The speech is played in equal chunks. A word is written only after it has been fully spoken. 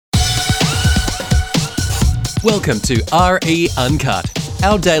Welcome to RE Uncut.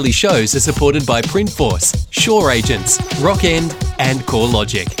 Our daily shows are supported by Printforce, Sure Agents, Rockend and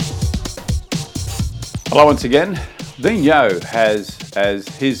CoreLogic. Hello once again. Dean Yeo has as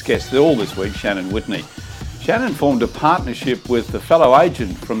his guest all this week Shannon Whitney. Shannon formed a partnership with the fellow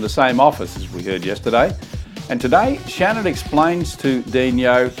agent from the same office as we heard yesterday. And today Shannon explains to Dean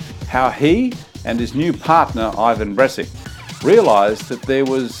Yeo how he and his new partner Ivan Bressing realised that there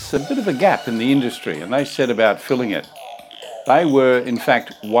was a bit of a gap in the industry and they set about filling it. They were in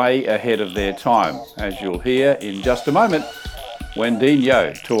fact way ahead of their time, as you'll hear in just a moment when Dean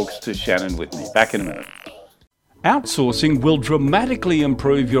Yeo talks to Shannon Whitney. Back in a minute. Outsourcing will dramatically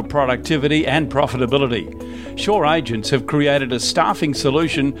improve your productivity and profitability. Sure Agents have created a staffing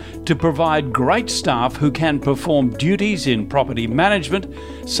solution to provide great staff who can perform duties in property management,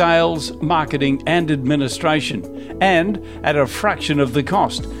 sales, marketing and administration, and at a fraction of the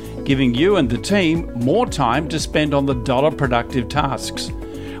cost, giving you and the team more time to spend on the dollar productive tasks.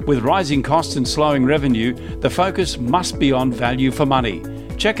 With rising costs and slowing revenue, the focus must be on value for money.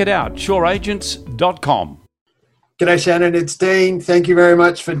 Check it out, sureagents.com. G'day Shannon, it's Dean. Thank you very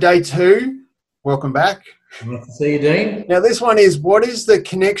much for day 2. Welcome back. Nice to see you, Dean. Now this one is, what is the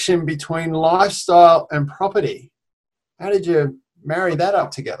connection between lifestyle and property? How did you marry that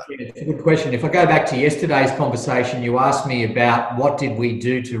up together? Yeah, it's a good question. If I go back to yesterday's conversation, you asked me about what did we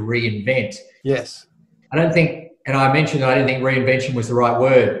do to reinvent. Yes. I don't think, and I mentioned that I didn't think reinvention was the right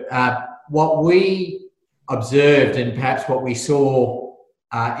word. What we observed and perhaps what we saw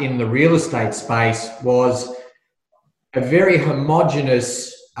in the real estate space was a very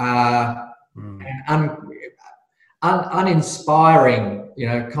homogenous and uninspiring,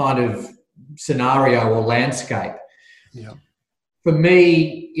 kind of scenario or landscape. Yeah. For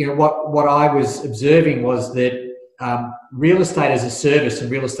me, what I was observing was that real estate as a service and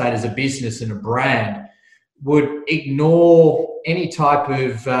real estate as a business and a brand would ignore any type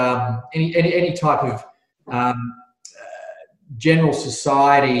of general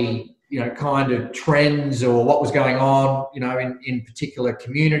society, kind of trends or what was going on, in particular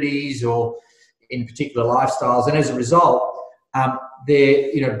communities or in particular lifestyles. And as a result,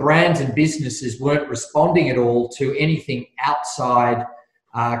 their brands and businesses weren't responding at all to anything outside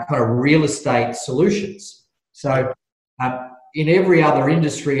kind of real estate solutions. So in every other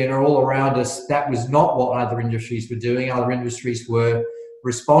industry and all around us, that was not what other industries were doing. Other industries were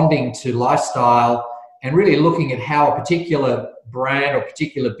responding to lifestyle and really looking at how a particular brand or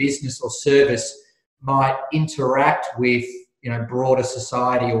particular business or service might interact with broader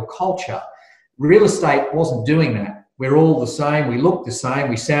society or culture. Real estate wasn't doing that. We're all the same, we look the same,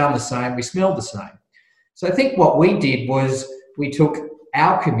 we sound the same, we smell the same. So I think what we did was we took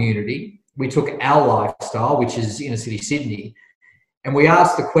our community, we took our lifestyle, which is inner city Sydney, and we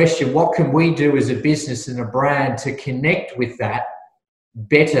asked the question, what can we do as a business and a brand to connect with that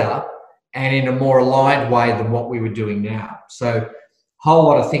better and in a more aligned way than what we were doing now? So a whole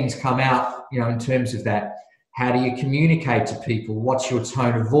lot of things come out, in terms of that. How do you communicate to people? What's your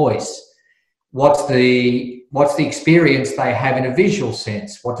tone of voice? What's the experience they have in a visual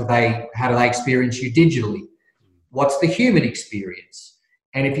sense? How do they experience you digitally? What's the human experience?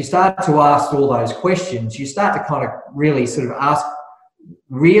 And if you start to ask all those questions, you start to kind of really sort of ask,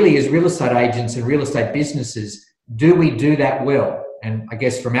 really as real estate agents and real estate businesses, do we do that well? And I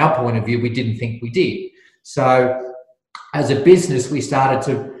guess from our point of view, we didn't think we did. So as a business, we started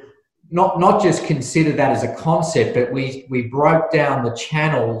to not just consider that as a concept, but we broke down the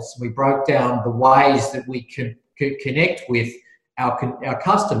channels, we broke down the ways that we can connect with our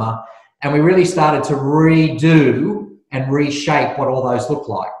customer, and we really started to redo and reshape what all those look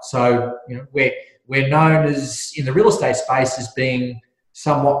like. So we're known as, in the real estate space, as being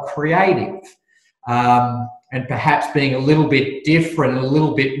somewhat creative. And perhaps being a little bit different, a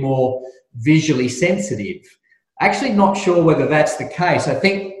little bit more visually sensitive. Actually not sure whether that's the case. I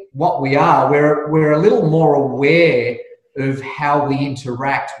think what we are, we're a little more aware of how we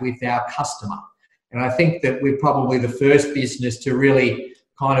interact with our customer. And I think that we're probably the first business to really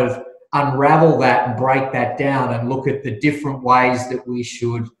kind of unravel that and break that down and look at the different ways that we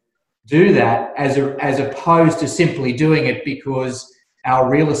should do that as opposed to simply doing it because our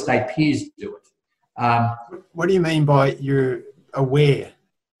real estate peers do it. What do you mean by you're aware?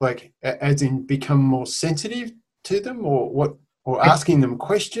 Like, as in become more sensitive to them, or what? Or asking them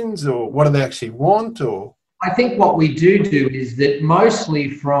questions, or what do they actually want? Or I think what we do is that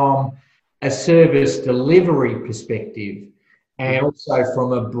mostly from a service delivery perspective and also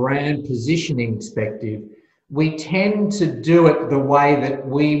from a brand positioning perspective, we tend to do it the way that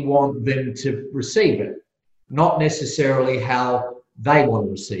we want them to receive it, not necessarily how they want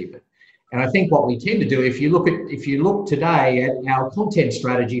to receive it. And I think what we tend to do, if you look today at our content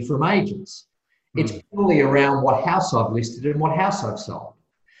strategy from agents, it's purely around what house I've listed and what house I've sold.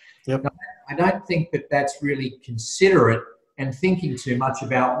 Yep. Now, I don't think that that's really considerate and thinking too much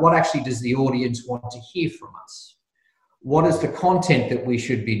about what actually does the audience want to hear from us. What is the content that we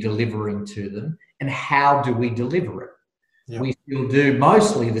should be delivering to them, and how do we deliver it? Yep. We still do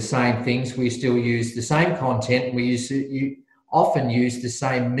mostly the same things. We still use the same content. You often use the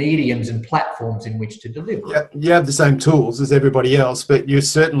same mediums and platforms in which to deliver. Yeah, you have the same tools as everybody else, but you're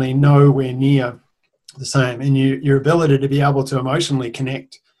certainly nowhere near the same. And your ability to be able to emotionally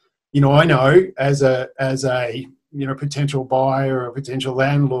connect. I know as a potential buyer or a potential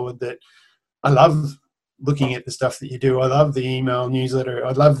landlord that I love looking at the stuff that you do. I love the email newsletter.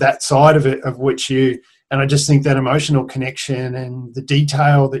 I love that side of it, and I just think that emotional connection and the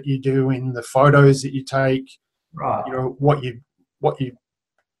detail that you do in the photos that you take, right? What you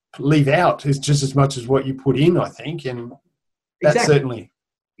leave out is just as much as what you put in, I think, and that's certainly.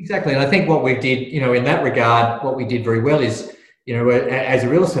 Exactly. And I think what we did, in that regard, what we did very well is, as a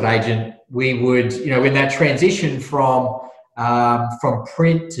real estate agent, we would, in that transition from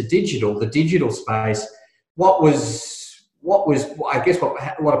print to digital, the digital space, what was I guess what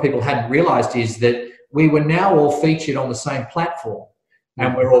a lot of people hadn't realized is that we were now all featured on the same platform,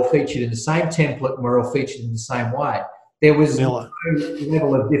 and we're all featured in the same template, and we're all featured in the same way. There was no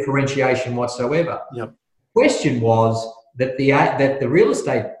level of differentiation whatsoever. Yep. Question was that the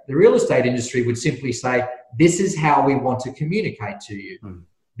real estate industry would simply say, this is how we want to communicate to you.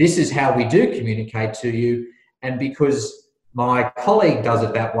 This is how we do communicate to you. And because my colleague does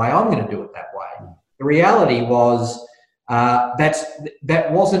it that way, I'm going to do it that way. The reality was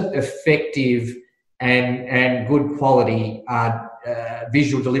that wasn't effective and good quality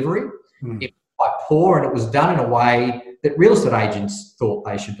visual delivery. It was quite poor, and it was done in a way that real estate agents thought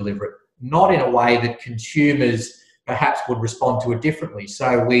they should deliver it, not in a way that consumers perhaps would respond to it differently.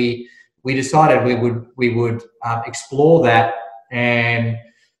 So we decided we would explore that and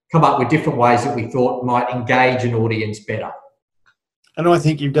come up with different ways that we thought might engage an audience better. And I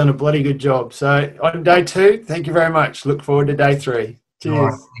think you've done a bloody good job. So on day 2, thank you very much. Look forward to day 3. Cheers.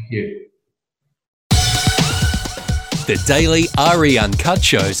 Nice. Thank you. The daily RE Uncut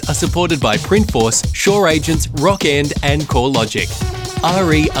shows are supported by Printforce, Shore Agents, Rock End and CoreLogic.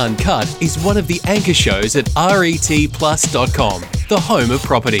 RE Uncut is one of the anchor shows at retplus.com, the home of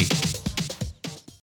property.